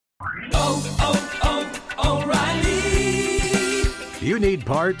O'Reilly. You need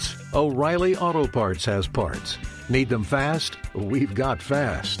parts? O'Reilly Auto Parts has parts. Need them fast? We've got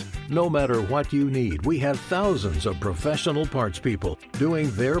fast. No matter what you need, we have thousands of professional parts people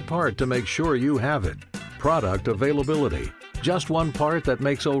doing their part to make sure you have it. Product availability. Just one part that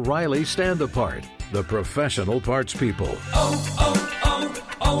makes O'Reilly stand apart. The professional parts people.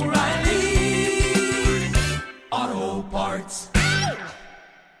 O'Reilly Auto Parts.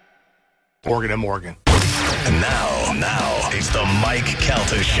 Morgan and Morgan. And now it's the Mike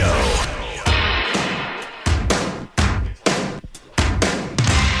Calta Show.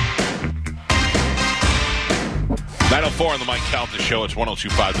 9:04 on the Mike Calta Show. It's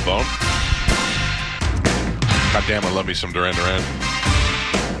 102.5 The Bone. God damn, I love me some Duran Duran.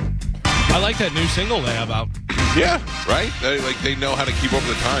 I like that new single they have out. Yeah, right? They know how to keep up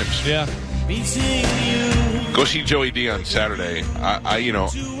with the times. Yeah. Go see Joey D on Saturday. I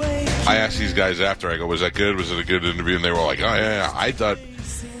asked these guys after. I go, was that good? Was it a good interview? And they were like, oh, yeah. I thought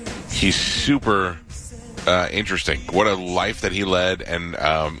he's super interesting. What a life that he led, and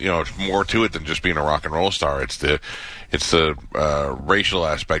it's more to it than just being a rock and roll star. It's the racial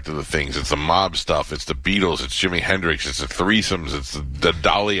aspect of the things. It's the mob stuff. It's the Beatles. It's Jimi Hendrix. It's the threesomes. It's the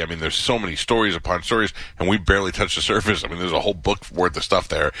Dolly. I mean, there's so many stories upon stories, and we barely touched the surface. I mean, there's a whole book worth of stuff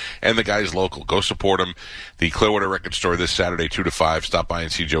there. And the guy's local. Go support him. The Clearwater Record Store this Saturday, 2 to 5. Stop by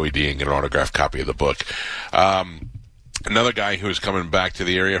and see Joey D and get an autographed copy of the book. Another guy who is coming back to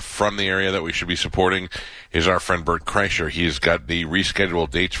the area, from the area that we should be supporting, is our friend Bert Kreischer. He's got the rescheduled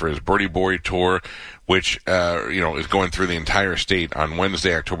dates for his Birdie Boy tour, which, is going through the entire state. On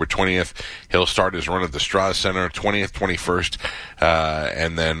Wednesday, October 20th, he'll start his run at the Strauss Center, 20th, 21st,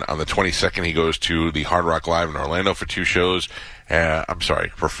 and then on the 22nd, he goes to the Hard Rock Live in Orlando for 4 shows,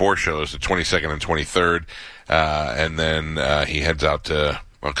 the 22nd and 23rd, and then he heads out to...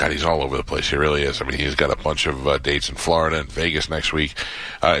 Oh, God, he's all over the place. He really is. I mean, he's got a bunch of dates in Florida and Vegas next week.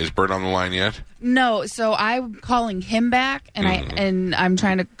 Is Bert on the line yet? No, so I'm calling him back, and I'm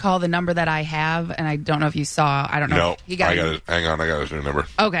trying to call the number that I have, and I don't know if you saw. I don't know. No, hang on. I got his new number.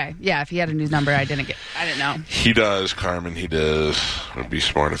 Okay, yeah. If he had a new number, I didn't know. He does, Carmen. He does. It would be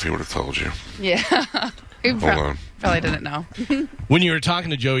smart if he would have told you. Yeah. Hold on. Probably didn't know. When you were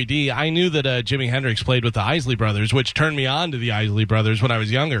talking to Joey D, I knew that Jimi Hendrix played with the Isley Brothers, which turned me on to the Isley Brothers when I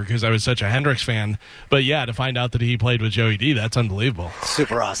was younger because I was such a Hendrix fan. But yeah, to find out that he played with Joey D, that's unbelievable.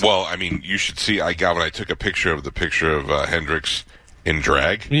 Super awesome. Well, I mean, you should see. I took a picture of Hendrix in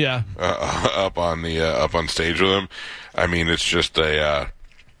drag. Yeah. Up on stage with him. I mean, it's just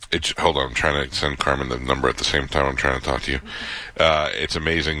hold on, I'm trying to send Carmen the number at the same time I'm trying to talk to you. It's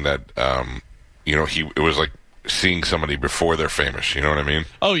amazing that it was like seeing somebody before they're famous, you know what I mean?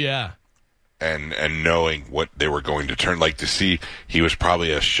 Oh, yeah. And knowing what they were going to turn, like to see he was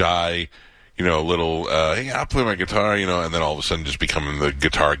probably a shy, little, hey, I'll play my guitar, and then all of a sudden just becoming the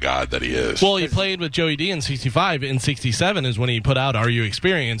guitar god that he is. Well, he played with Joey D in 65. In 67 is when he put out Are You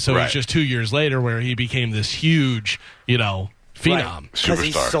Experienced? So It's just 2 years later where he became this huge, phenom. Right. Because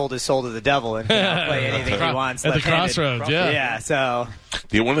he sold his soul to the devil and can play anything he wants. At the crossroads, yeah. Yeah, so...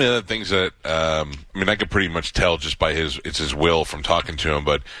 One of the other things that, I could pretty much tell just by his will from talking to him,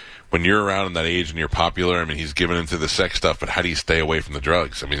 but when you're around in that age and you're popular, he's given into the sex stuff, but how do you stay away from the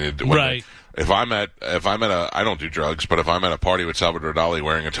drugs? Right. If I'm at I don't do drugs, but if I'm at a party with Salvador Dali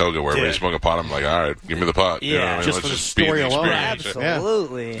wearing a toga where everybody smoke a pot, I'm like, all right, give me the pot. Yeah, just for the story alone.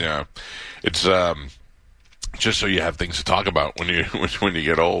 Absolutely. Yeah. It's, just so you have things to talk about when you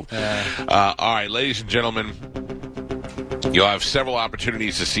get old. All right, ladies and gentlemen, you'll have several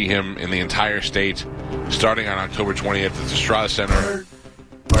opportunities to see him in the entire state, starting on October 20th at the Strauss Center.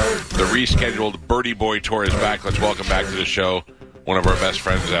 The rescheduled Birdie Boy tour is back. Let's welcome back to the show one of our best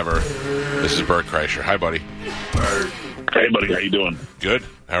friends ever. This is Bert Kreischer. Hi, buddy. Hey, buddy. How you doing? Good.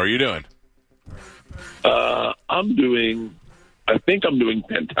 How are you doing? I think I'm doing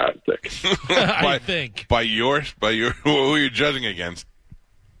fantastic. I think. By who are you judging against?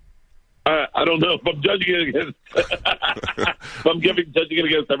 I don't know if I'm judging it against. If I'm judging it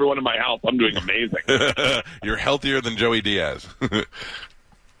against everyone in my house, I'm doing amazing. You're healthier than Joey Diaz.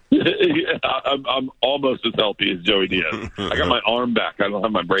 Yeah, I'm almost as healthy as Joey Diaz. I got my arm back. I don't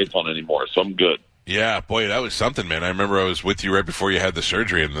have my brace on anymore, so I'm good. Yeah, boy, that was something, man. I remember I was with you right before you had the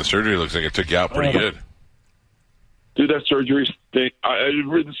surgery, and the surgery looks like it took you out pretty good. Dude, that surgery thing,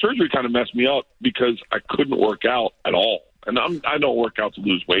 the surgery kind of messed me up because I couldn't work out at all. And I don't work out to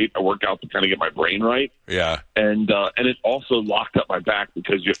lose weight. I work out to kind of get my brain right. Yeah. And it also locked up my back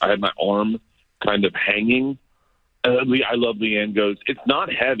because I had my arm kind of hanging. And I love Leanne goes, it's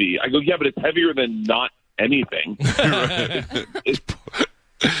not heavy. I go, yeah, but it's heavier than not anything.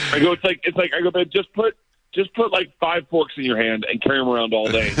 I go, it's like I go, babe, just put like 5 forks in your hand and carry them around all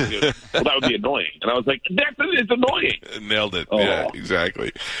day. And she goes, well, that would be annoying. And I was like, it's annoying. Nailed it. Oh. Yeah,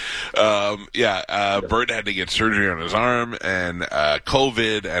 exactly. Bert had to get surgery on his arm and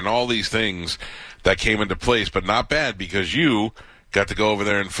COVID and all these things that came into place, but not bad because you got to go over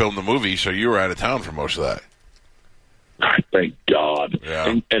there and film the movie, so you were out of town for most of that. Thank God.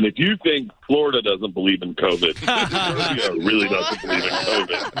 Yeah. And if you think Florida doesn't believe in COVID, Serbia really doesn't believe in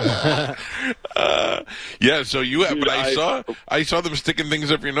COVID. Yeah, so you have, Dude, but I saw them sticking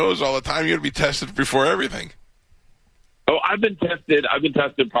things up your nose all the time. You had to be tested before everything. Oh, I've been tested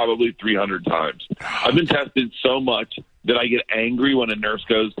probably 300 times. I've been tested so much that I get angry when a nurse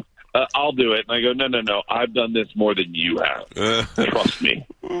goes, I'll do it. And I go, no, I've done this more than you have. Trust me.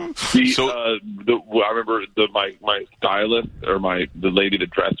 I remember my stylist or the lady that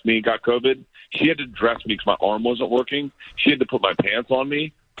dressed me got COVID. She had to dress me because my arm wasn't working. She had to put my pants on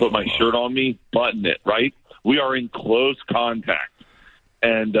me, put my shirt on me, button it, right? We are in close contact.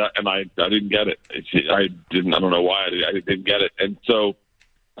 And I didn't get it. I don't know why I didn't get it. And so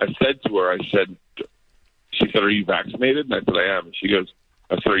I said to her, she said, are you vaccinated? And I said, I am. And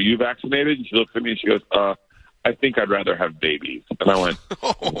I said, are you vaccinated? And she looks at me and she goes, I think I'd rather have babies. And I went,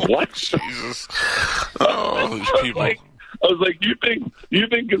 what? Jesus. Oh, these people. I was like, you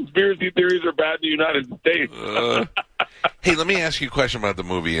think conspiracy theories are bad in the United States? Hey, let me ask you a question about the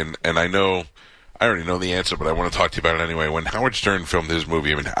movie, and I already know the answer, but I want to talk to you about it anyway. When Howard Stern filmed his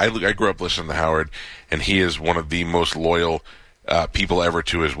movie, I mean, I grew up listening to Howard, and he is one of the most loyal people ever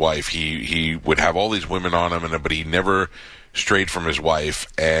to his wife. He would have all these women on him, but he never strayed from his wife.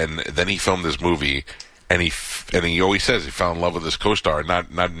 And then he filmed this movie, and he always says he fell in love with his co-star,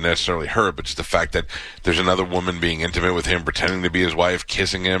 not necessarily her, but just the fact that there's another woman being intimate with him, pretending to be his wife,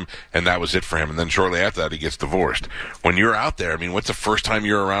 kissing him, and that was it for him. And then shortly after that, he gets divorced. When you're out there, I mean, what's the first time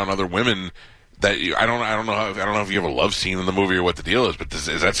you're around other women? That I don't know if you have a love scene in the movie or what the deal is, but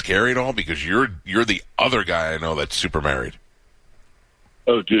is that scary at all? Because you're the other guy I know that's super married.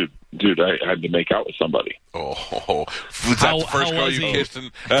 Oh, dude, I had to make out with somebody. Oh, was that the first girl you kissed?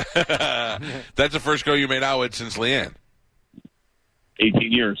 That's the first girl you made out with since Leanne.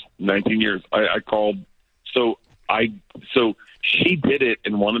 19 years. I called. So she did it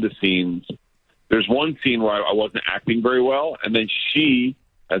in one of the scenes. There's one scene where I wasn't acting very well, and then she,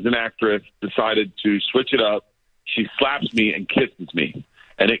 as an actress, decided to switch it up. She slaps me and kisses me,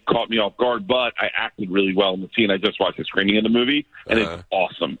 and it caught me off guard, but I acted really well in the scene. I just watched the screening of the movie, and it's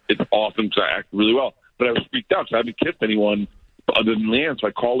awesome. It's awesome because I acted really well. But I was freaked out because I haven't kissed anyone other than Leanne, so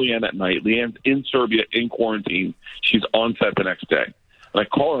I call Leanne at night. Leanne's in Serbia in quarantine. She's on set the next day. And I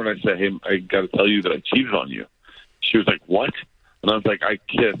call her and I say, hey, I got to tell you that I cheated on you. She was like, what? And I was like, I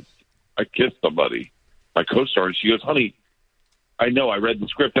kissed somebody, my co-star. And she goes, honey, I know, I read the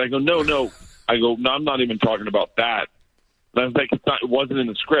script. And I go, no. I go, no, I'm not even talking about that. And I was like, it wasn't in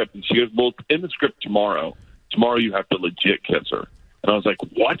the script. And she goes, well, it's in the script tomorrow. Tomorrow you have to legit kiss her. And I was like,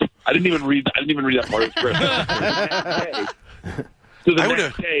 what? I didn't even read that part of the script. So the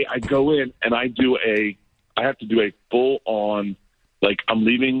next day I go in and I have to do a full-on, like, I'm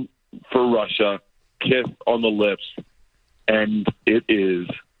leaving for Russia, kiss on the lips. And it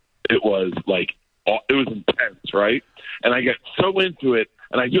was intense, right? And I get so into it,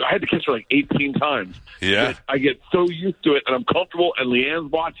 and I had to kiss her like 18 times. Yeah. I get so used to it, and I'm comfortable, and Leanne's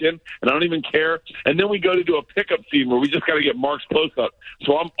watching, and I don't even care. And then we go to do a pickup scene where we just got to get Mark's close-up.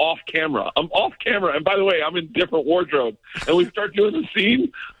 So I'm off camera. And by the way, I'm in different wardrobe. And we start doing the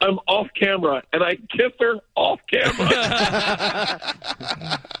scene, I'm off camera, and I kiss her off camera.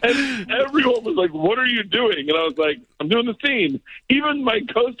 And everyone was like, what are you doing? And I was like, I'm doing the scene. Even my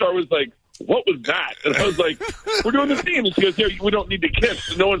co-star was like, what was that? And I was like, we're doing the scene. And she goes, yeah, we don't need to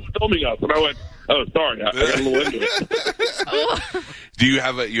kiss. No one's filming us. And I went, oh, sorry. I got a little into it. Do you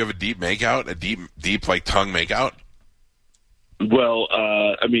have a deep makeout, a deep like tongue makeout? Well,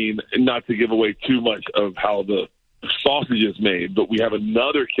 I mean, not to give away too much of how the sausage is made, but we have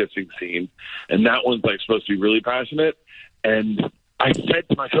another kissing scene, and that one's like supposed to be really passionate. And I said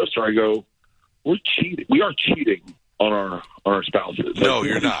to my co-star, I go, we're cheating. We are cheating on our spouses. No, like,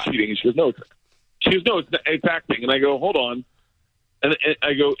 you're not. Cheating. And she goes, no. It's acting. And I go, hold on. And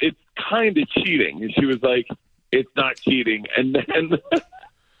I go, it's kind of cheating. And she was like, it's not cheating. And then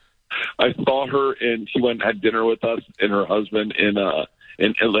I saw her, and she went and had dinner with us and her husband in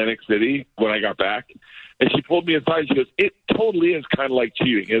Atlantic City when I got back. And she pulled me aside and she goes, it totally is kind of like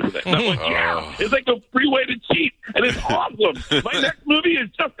cheating, isn't it? And I'm like, yeah. It's like a free way to cheat, and it's awesome. My next movie is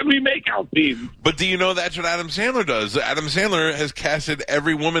just going to be makeout scenes. But do you know that's what Adam Sandler does? Adam Sandler has casted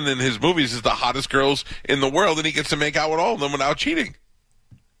every woman in his movies as the hottest girls in the world, and he gets to make out with all of them without cheating.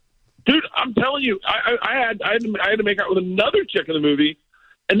 Dude, I'm telling you, I had to make out with another chick in the movie,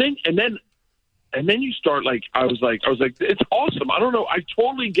 and then you start like I was like it's awesome. I don't know. I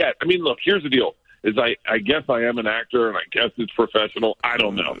totally get. I mean, look, here's the deal: is I guess I am an actor, and I guess it's professional. I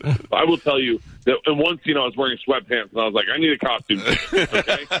don't know. I will tell you that in one scene I was wearing sweatpants, and I was like, I need a costume.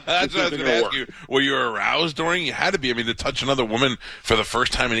 Okay, that's what I was going to ask you. Were you aroused during? You had to be. I mean, to touch another woman for the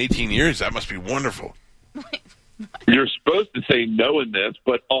first time in 18 years, that must be wonderful. You're supposed to say no in this,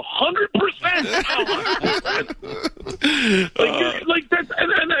 but 100%. Like that's,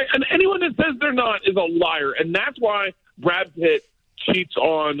 and anyone that says they're not is a liar, and that's why Brad Pitt cheats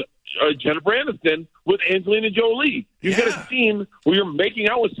on Jennifer Aniston with Angelina Jolie. You get a scene where you're making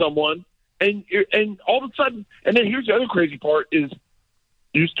out with someone, and all of a sudden, and then here's the other crazy part is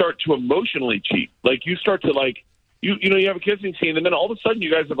you start to emotionally cheat. Like you start to like you have a kissing scene, and then all of a sudden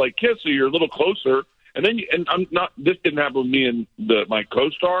you guys have like kissed, so you're a little closer. And then, and I'm not. This didn't happen with me and my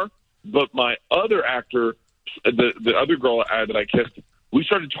co-star, but my other actor, the other girl that I kissed, we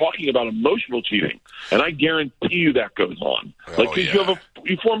started talking about emotional cheating, and I guarantee you that goes on. Like, because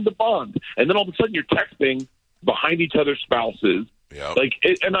you formed a bond, and then all of a sudden you're texting behind each other's spouses. Yep. Like,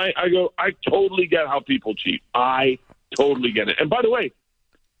 and I go, I totally get how people cheat. I totally get it. And by the way,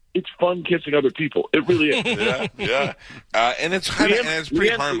 it's fun kissing other people. It really is. Yeah. And it's kind of, it's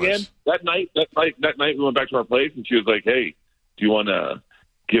pretty harmless. That night, we went back to our place, and she was like, "Hey, do you want to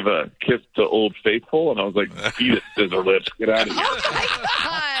give a kiss to Old Faithful?" And I was like, "Eat it, scissor lips. Get out of here." Oh my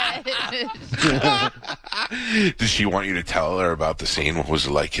God. Did she want you to tell her about the scene? What was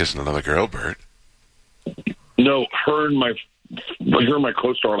it like kissing another girl, Bert? No, her and my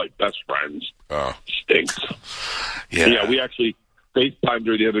co-star are like best friends. Oh, stinks. Yeah, we actually FaceTimed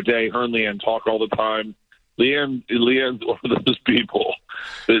her the other day. Her and Leanne talk all the time. Leanne's one of those people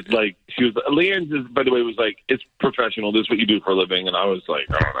that, like, Leanne's, by the way, was like, it's professional. This is what you do for a living. And I was like,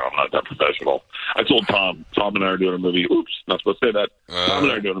 I don't know, I'm not that professional. I told Tom and I are doing a movie. Oops, not supposed to say that. Tom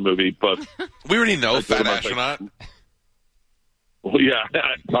and I are doing a movie, but we already know Fat Astronaut. Well, yeah,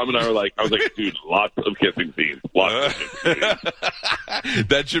 Tom and I were like, I was like, dude, lots of kissing scenes. Lots of kissing scenes.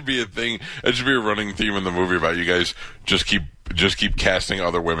 That should be a thing. That should be a running theme in the movie about you guys just keep casting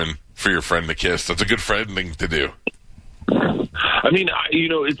other women for your friend to kiss. That's a good friend thing to do. I mean,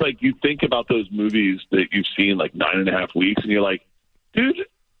 it's like you think about those movies that you've seen like 9.5 weeks, and you're like, dude,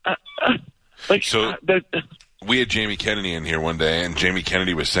 we had Jamie Kennedy in here one day, and Jamie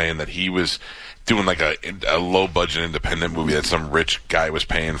Kennedy was saying that he was doing like a low-budget independent movie that some rich guy was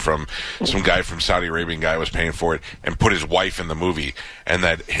paying from, some guy from Saudi Arabian guy was paying for it, and put his wife in the movie, and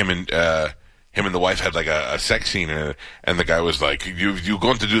that him and the wife had like a sex scene in it, and the guy was like, "You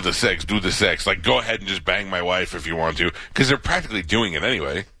going to do the sex? Do the sex. Like, go ahead and just bang my wife if you want to," because they're practically doing it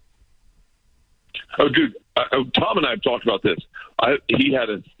anyway. Oh, dude, Tom and I have talked about this. He had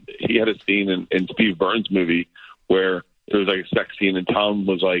a scene in Steve Burns' movie where there was like a sex scene, and Tom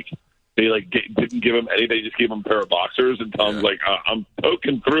was like, they like didn't give him anything; they just gave him a pair of boxers, and Tom's like, "I'm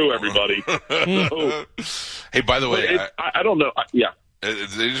poking through everybody." Hey, by the way, I don't know. I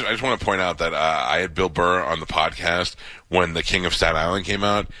just want to point out that I had Bill Burr on the podcast when The King of Staten Island came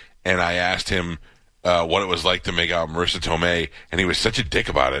out, and I asked him what it was like to make out Marissa Tomei, and he was such a dick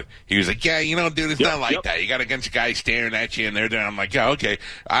about it. He was like, "Yeah, dude, it's not like that. You got a bunch of guys staring at you, and they're there." I'm like, "Yeah, okay.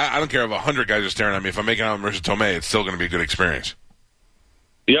 I don't care if 100 guys are staring at me. If I'm making out with Marissa Tomei, it's still going to be a good experience."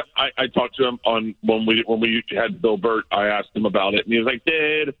 Yeah, I talked to him on when we had Bill Bert. I asked him about it, and he was like,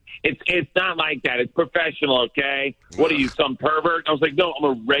 "Dude, it's not like that. It's professional, okay? What are you, some pervert?" I was like, "No, I'm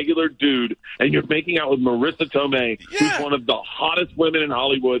a regular dude, and you're making out with Marissa Tomei, who's one of the hottest women in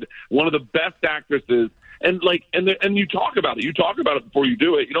Hollywood, one of the best actresses, and like, and you talk about it. You talk about it before you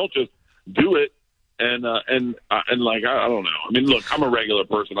do it. You don't just do it." And like, I don't know. I mean, look, I'm a regular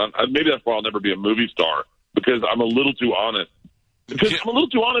person. Maybe that's why I'll never be a movie star, because I'm a little too honest. Because I'm a little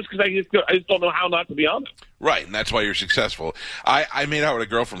too honest, because I just don't know how not to be honest. Right, and that's why you're successful. I made out with a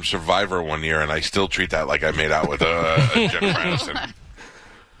girl from Survivor one year, and I still treat that like I made out with Jennifer Aniston.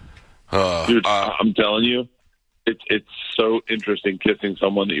 Dude, I'm telling you, it's so interesting kissing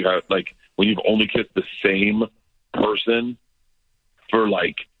someone that you have, like, when you've only kissed the same person for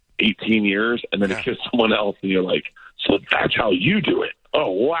like 18 years, and then to kiss someone else, and you're like, so that's how you do it. Oh,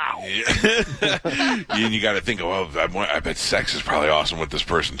 wow. Yeah. And you got to think, well, I bet sex is probably awesome with this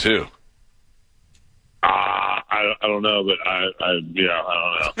person, too. I don't know, but I don't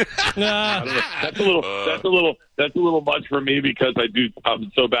know. That's a little much for me, because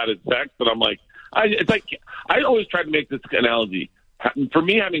I'm so bad at sex that I'm like, it's like, I always try to make this analogy. For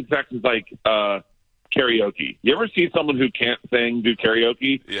me, having sex is like karaoke. You ever see someone who can't sing do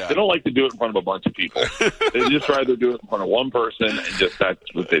karaoke? Yeah. They don't like to do it in front of a bunch of people. They just rather do it in front of one person, and just that's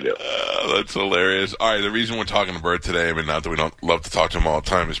what they do. That's hilarious. All right, the reason we're talking to Bert today, I mean, not that we don't love to talk to him all the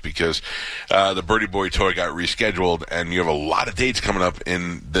time, is because the Birdie Boy tour got rescheduled, and you have a lot of dates coming up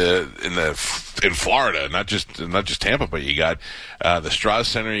in Florida, not just Tampa, but you got the Strauss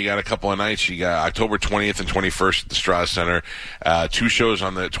Center. You got a couple of nights. You got October 20th and 21st at the Strauss Center. 2 shows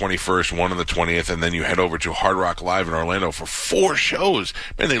on the 21st, 1 on the 20th, and then you head over to Hard Rock Live in Orlando for 4 shows.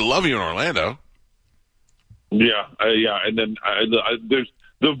 Man, they love you in Orlando. Yeah, and then there's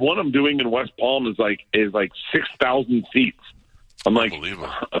the one I'm doing in West Palm is like 6,000 seats. I'm like,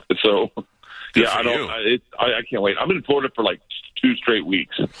 so Good yeah, for I can't wait. I'm in Florida for like 2 straight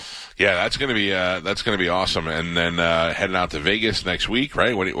weeks. Yeah, that's gonna be awesome. And then heading out to Vegas next week,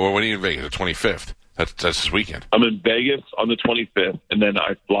 right? When are you in Vegas? The 25th. That's this weekend. I'm in Vegas on the 25th, and then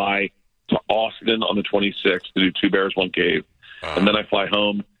I fly to Austin on the 26th to do 2 Bears, 1 Cave, and then I fly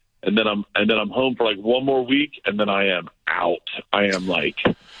home, and then I'm home for like 1 more week, and then I am out. I am like,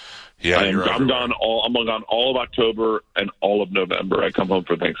 I'm gone all of October and all of November. I come home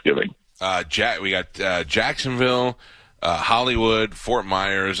for Thanksgiving. We got Jacksonville, Hollywood, Fort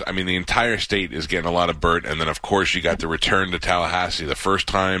Myers. I mean, the entire state is getting a lot of Bert. And then, of course, you got the return to Tallahassee, the first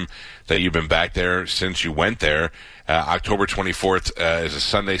time that you've been back there since you went there. October 24th is a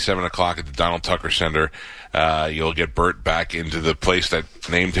Sunday, 7 o'clock at the Donald Tucker Center. You'll get Bert back into the place that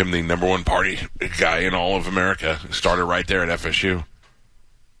named him the #1 party guy in all of America. Started right there at FSU.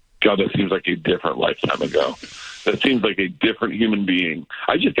 God, that seems like a different lifetime ago. That seems like a different human being.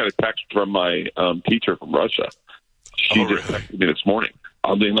 I just got a text from my teacher from Russia. She just texted me this morning.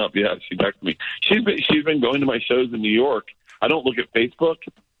 Oddly enough, yeah, she texted me. She's been going to my shows in New York. I don't look at Facebook.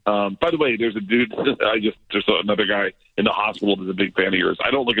 By the way, there's a dude. There's another guy in the hospital that's a big fan of yours.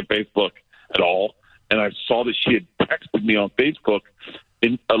 I don't look at Facebook at all, and I saw that she had texted me on Facebook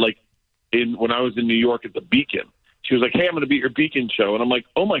when I was in New York at the Beacon. She was like, "Hey, I'm going to be at your Beacon show," and I'm like,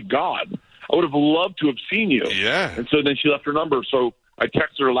 "Oh my God, I would have loved to have seen you." Yeah. And so then she left her number. So I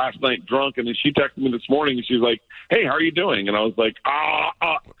texted her last night drunk, and then she texted me this morning, and she was like, "Hey, how are you doing?" And I was like,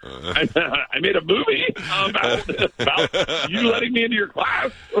 I made a movie about you letting me into your class.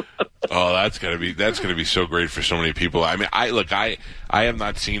 Oh, that's gonna be so great for so many people. I mean, I have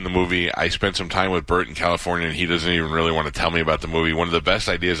not seen the movie. I spent some time with Bert in California, and he doesn't even really want to tell me about the movie. One of the best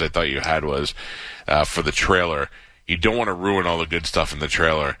ideas I thought you had was for the trailer. You don't want to ruin all the good stuff in the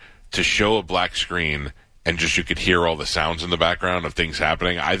trailer. To show a black screen and just you could hear all the sounds in the background of things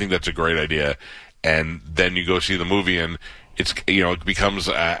happening. I think that's a great idea. And then you go see the movie, and it becomes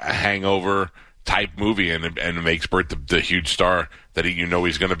a hangover type movie, and it makes Bert the huge star that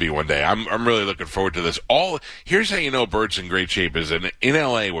he's going to be one day. I'm really looking forward to this. Here's how you know Bert's in great shape is in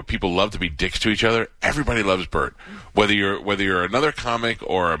LA, where people love to be dicks to each other. Everybody loves Bert, whether you're another comic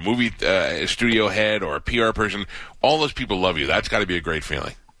or a movie studio head or a PR person. All those people love you. That's got to be a great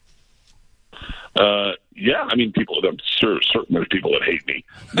feeling. Yeah, I mean, I'm sure certain there's people that hate me.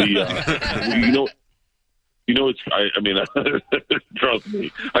 Trust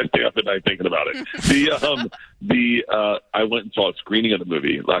me, I stay up at night thinking about it. I went and saw a screening of the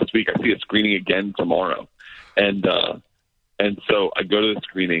movie last week. I see a screening again tomorrow, and so I go to the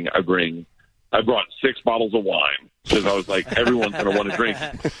screening. I brought 6 bottles of wine because I was like, everyone's going to want to drink.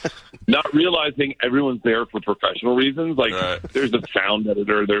 Not realizing everyone's there for professional reasons. Like, There's a sound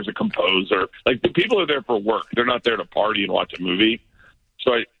editor, there's a composer. Like, the people are there for work. They're not there to party and watch a movie.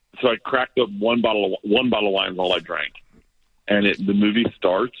 So I cracked up one bottle of wine while I drank, and the movie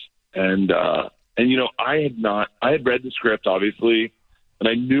starts. And I had read the script obviously, and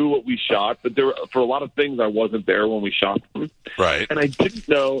I knew what we shot, but for a lot of things I wasn't there when we shot them. Right. And I didn't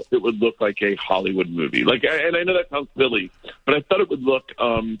know it would look like a Hollywood movie. And I know that sounds silly, but I thought it would look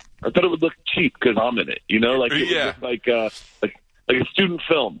cheap because I'm in it. It would look like a student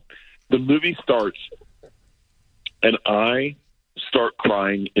film. The movie starts, and I start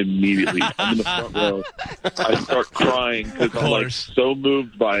crying immediately. I'm in the front row. I start crying because I'm like so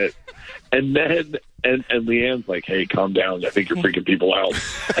moved by it. And then and Leanne's like, "Hey, calm down. I think you're freaking people out."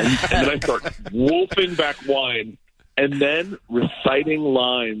 And then I start wolfing back wine and then reciting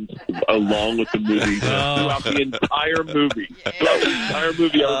lines along with the movie throughout the entire movie. Throughout the entire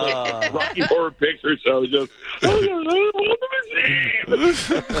movie, I was like Rocky Horror Picture Show, just,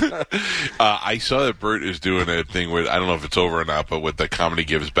 I saw that Bert is doing a thing with, I don't know if it's over or not, but with the Comedy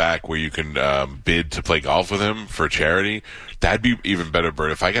Gives Back, where you can bid to play golf with him for charity. That'd be even better,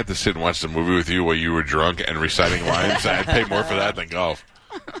 Bert. If I got to sit and watch the movie with you while you were drunk and reciting lines, I'd pay more for that than golf.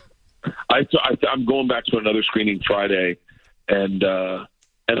 I'm going back to another screening Friday, and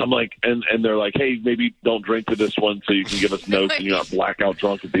And I'm like, and they're like, hey, maybe don't drink to this one so you can give us notes and you're not blackout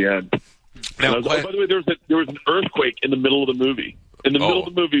drunk at the end. Now, by the way, there was an earthquake in the middle of the movie. In the middle of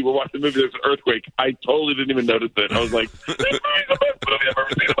the movie, we're watching the movie, there's an earthquake. I totally didn't even notice it. I was like, this movie's the best movie I've ever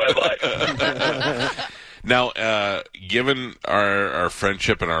seen in my life. Now, given our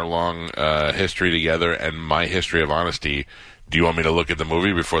friendship and our long history together and my history of honesty, do you want me to look at the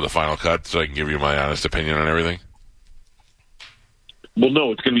movie before the final cut so I can give you my honest opinion on everything? Well,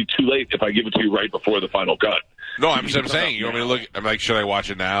 no, it's going to be too late if I give it to you right before the final cut. No, I'm saying, you want me to look? I'm like, should I watch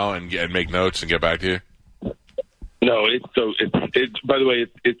it now and make notes and get back to you? No, it's by the way,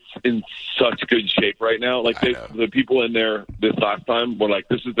 it's in such good shape right now. Like the people in there this last time were like,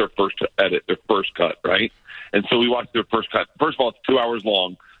 this is their first edit, their first cut, right? And so we watched their first cut. First of all, it's 2 hours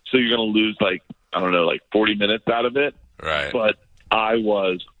long, so you're going to lose like 40 minutes out of it. Right. But I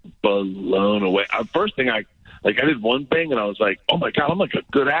was blown away. First thing I did one thing and I was like, oh my God, I'm like a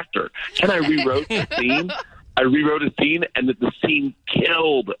good actor. And I rewrote the scene. I rewrote a scene and the scene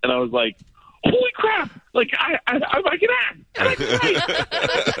killed. And I was like, holy crap! Like I can act. And I can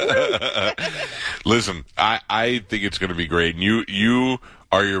write. Listen, I think it's going to be great. And you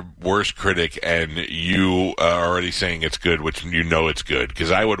are your worst critic, and you are already saying it's good, which you know it's good. Because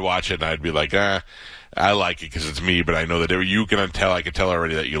I would watch it and I'd be like, I like it because it's me, but I know that you can tell. I can tell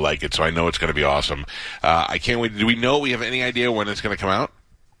already that you like it, so I know it's going to be awesome. I can't wait. Do we know? We have any idea when it's going to come out?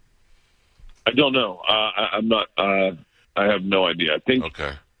 I don't know. I'm not. I have no idea. I think.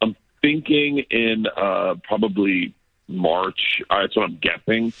 Okay. Thinking in probably March. That's what I'm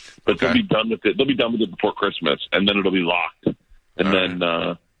guessing. But they'll be done with it. They'll be done with it before Christmas, and then it'll be locked. And I don't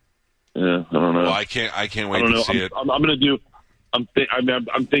know. Well, I can't wait to see it. I'm going to do. I'm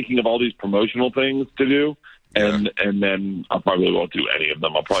thinking of all these promotional things to do. And then I probably won't do any of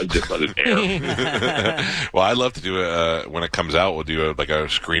them. I'll probably just let it air. Well, I'd love to do when it comes out. We'll do a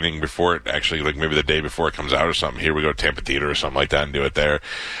screening before it actually, like maybe the day before it comes out or something. Here we go to Tampa Theater or something like that and do it there.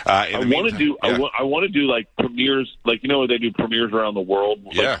 I want to do like premieres, like where they do premieres around the world.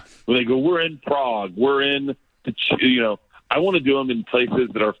 Yeah, when they go, we're in Prague, we're in, I want to do them in places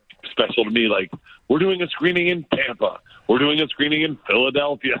that are special to me. Like we're doing a screening in Tampa, we're doing a screening in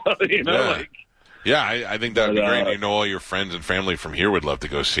Philadelphia. Yeah, I think that would be great. All your friends and family from here would love to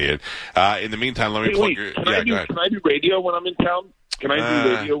go see it. In the meantime, let me plug your... Can I do radio when I'm in town? Can I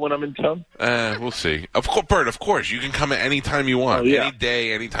do radio when I'm in town? We'll see. Of course, Bert, of course. You can come at any time you want. Any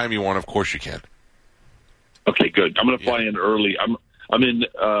day, any time you want, of course you can. Okay, good. I'm going to fly in early. I'm in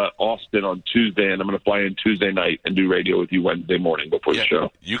Austin on Tuesday, and I'm going to fly in Tuesday night and do radio with you Wednesday morning before the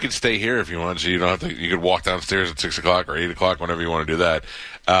show. You can stay here if you want, so you don't have to. You could walk downstairs at 6 o'clock or 8 o'clock whenever you want to do that.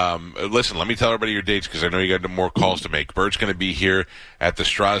 Listen, let me tell everybody your dates because I know you got more calls to make. Bert's going to be here at the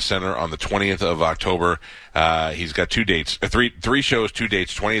Strauss Center on the 20th of October. He's got 2 dates, three shows, 2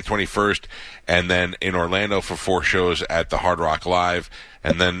 dates, 20th, 21st, and then in Orlando for 4 shows at the Hard Rock Live.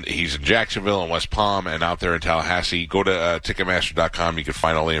 And then he's in Jacksonville and West Palm and out there in Tallahassee. Go to Ticketmaster.com. You can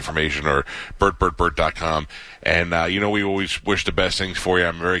find all the information, or BertBert.com. And, we always wish the best things for you.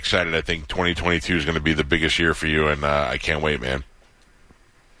 I'm very excited. I think 2022 is going to be the biggest year for you, and I can't wait, man.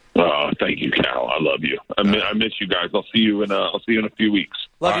 Oh, thank you, Cal. I love you. I miss you guys. I'll see you in a few weeks.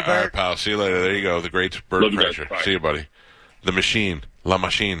 Love you, Bert. All right, pal. See you later. There you go. The great Bert Kreischer. See you, buddy. The machine. La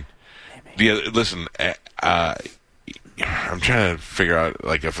Machine. Listen, I'm trying to figure out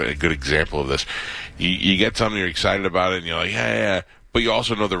a good example of this. You get something, you're excited about it, and you're like, yeah, but you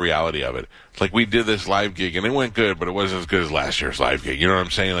also know the reality of it. Like, we did this live gig, and it went good, but it wasn't as good as last year's live gig. You know what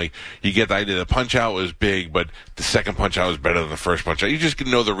I'm saying? Like, you get the idea. The Punch-Out was big, but the second Punch-Out was better than the first Punch-Out. You just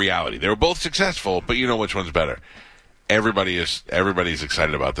know the reality. They were both successful, but you know which one's better. Everybody's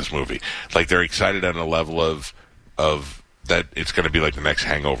excited about this movie. Like, they're excited on a level of that it's going to be like the next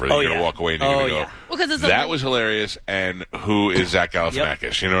Hangover. You're going to walk away and you're going to go, well, that was hilarious, and who is Zach Galifianakis?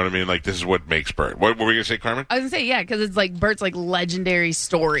 Yep. You know what I mean? Like, this is what makes Bert. What were we going to say, Carmen? I was going to say, yeah, because it's like Bert's legendary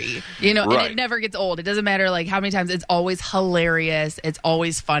story. And it never gets old. It doesn't matter how many times. It's always hilarious. It's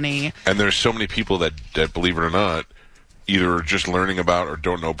always funny. And there's so many people that believe it or not, either are just learning about or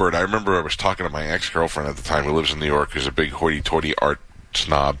don't know Bert. I remember I was talking to my ex-girlfriend at the time who lives in New York, who's a big hoity-toity art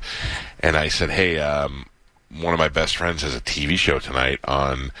snob, and I said, hey, one of my best friends has a TV show tonight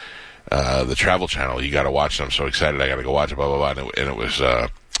on the Travel Channel. You got to watch it. I'm so excited. I got to go watch it, blah, blah, blah. And it was the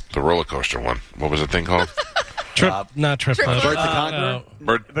roller coaster one. What was the thing called? Not Trip. Bert the Conqueror?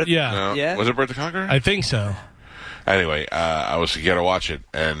 Bert, yeah. Yeah. Was it Bert the Conqueror? I think so. Anyway, I was you got to watch it.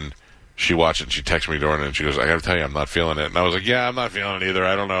 And she watched it, and she texted me during it, and she goes, I got to tell you, I'm not feeling it. And I was like, yeah, I'm not feeling it either.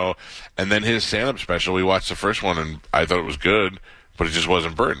 I don't know. And then his stand-up special, we watched the first one, and I thought it was good, but it just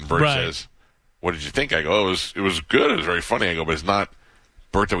wasn't Bert. And Bert says, what did you think? I go, it was good. It was very funny. I go, but it's not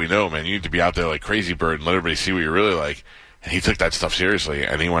Bert that we know, man, you need to be out there like crazy, Bert, and let everybody see what you're really like. And he took that stuff seriously,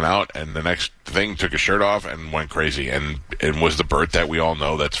 and he went out, and the next thing took his shirt off and went crazy, and was the Bert that we all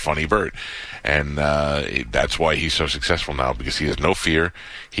know that's funny Bert. And that's why he's so successful now, because he has no fear.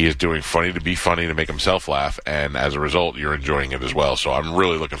 He is doing funny to be funny to make himself laugh, and as a result, you're enjoying it as well. So I'm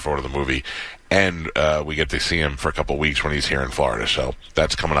really looking forward to the movie. And we get to see him for a couple of weeks when he's here in Florida. So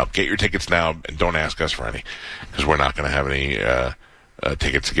that's coming up. Get your tickets now, and don't ask us for any, because we're not going to have any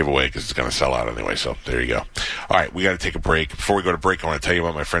tickets to give away because it's going to sell out anyway. So there you go. All right, we got to take a break. Before we go to break, I want to tell you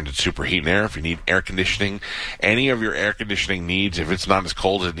about my friends at Super Heat and Air. If you need air conditioning, any of your air conditioning needs, if it's not as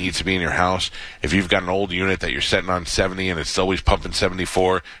cold as it needs to be in your house, if you've got an old unit that you're setting on 70 and it's always pumping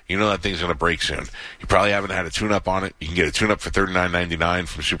 74, you know that thing's going to break soon. You probably haven't had a tune-up on it. You can get a tune-up for $39.99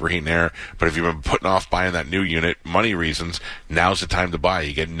 from Super Heat and Air. But if you've been putting off buying that new unit, money reasons, now's the time to buy.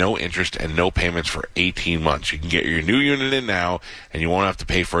 You get no interest and no payments for 18 months. You can get your new unit in now, and you won't have to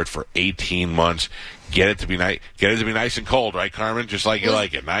pay for it for 18 months. Get it to be nice. Get it to be nice and cold, right, Carmen? Just like you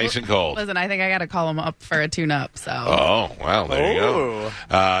like it, nice and cold. Listen, I think I got to call them up for a tune-up. So. Oh, well, there you go.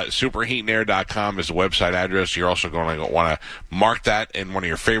 Superheatandair.com is the website address. You're also going to want to mark that in one of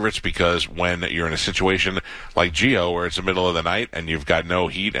your favorites, because when you're in a situation like Geo, where it's the middle of the night and you've got no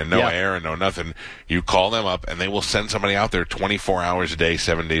heat and no air and no nothing, you call them up and they will send somebody out there 24 hours a day,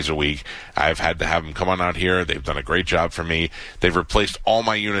 7 days a week. I've had to have them come on out here. They've done a great job for me. They've replaced all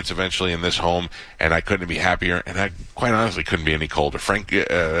my units eventually in this home, and I couldn't be happier, and I quite honestly couldn't be any colder. Frank,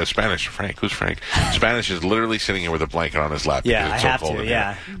 Spanish, Frank, who's Frank? Spanish is literally sitting here with a blanket on his lap. Yeah, it's I so have cold to, in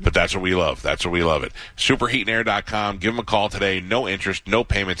yeah. here. But that's what we love. That's what we love it. Superheatandair.com. Give them a call today. No interest, no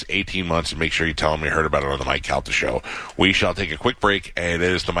payments, 18 months, and make sure you tell them you heard about it on the Mike Calta Show. We shall take a quick break, and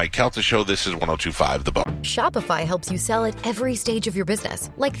it is the Mike Calta Show. This is 102.5 The Bone. Shopify helps you sell at every stage of your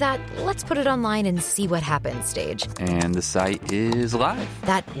business. Like that, let's put it online and see what happens stage. And the site is live.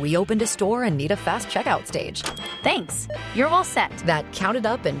 That we opened a store and need a fast checkout stage. Thanks. You're all set. That count it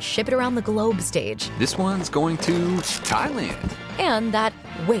up and ship it around the globe stage. This one's going to Thailand. And that,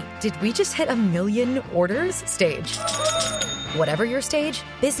 wait, did we just hit 1 million orders stage? Whatever your stage,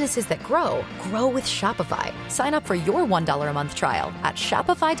 businesses that grow with Shopify. Sign up for your $1 a month trial at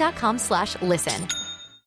shopify.com/listen.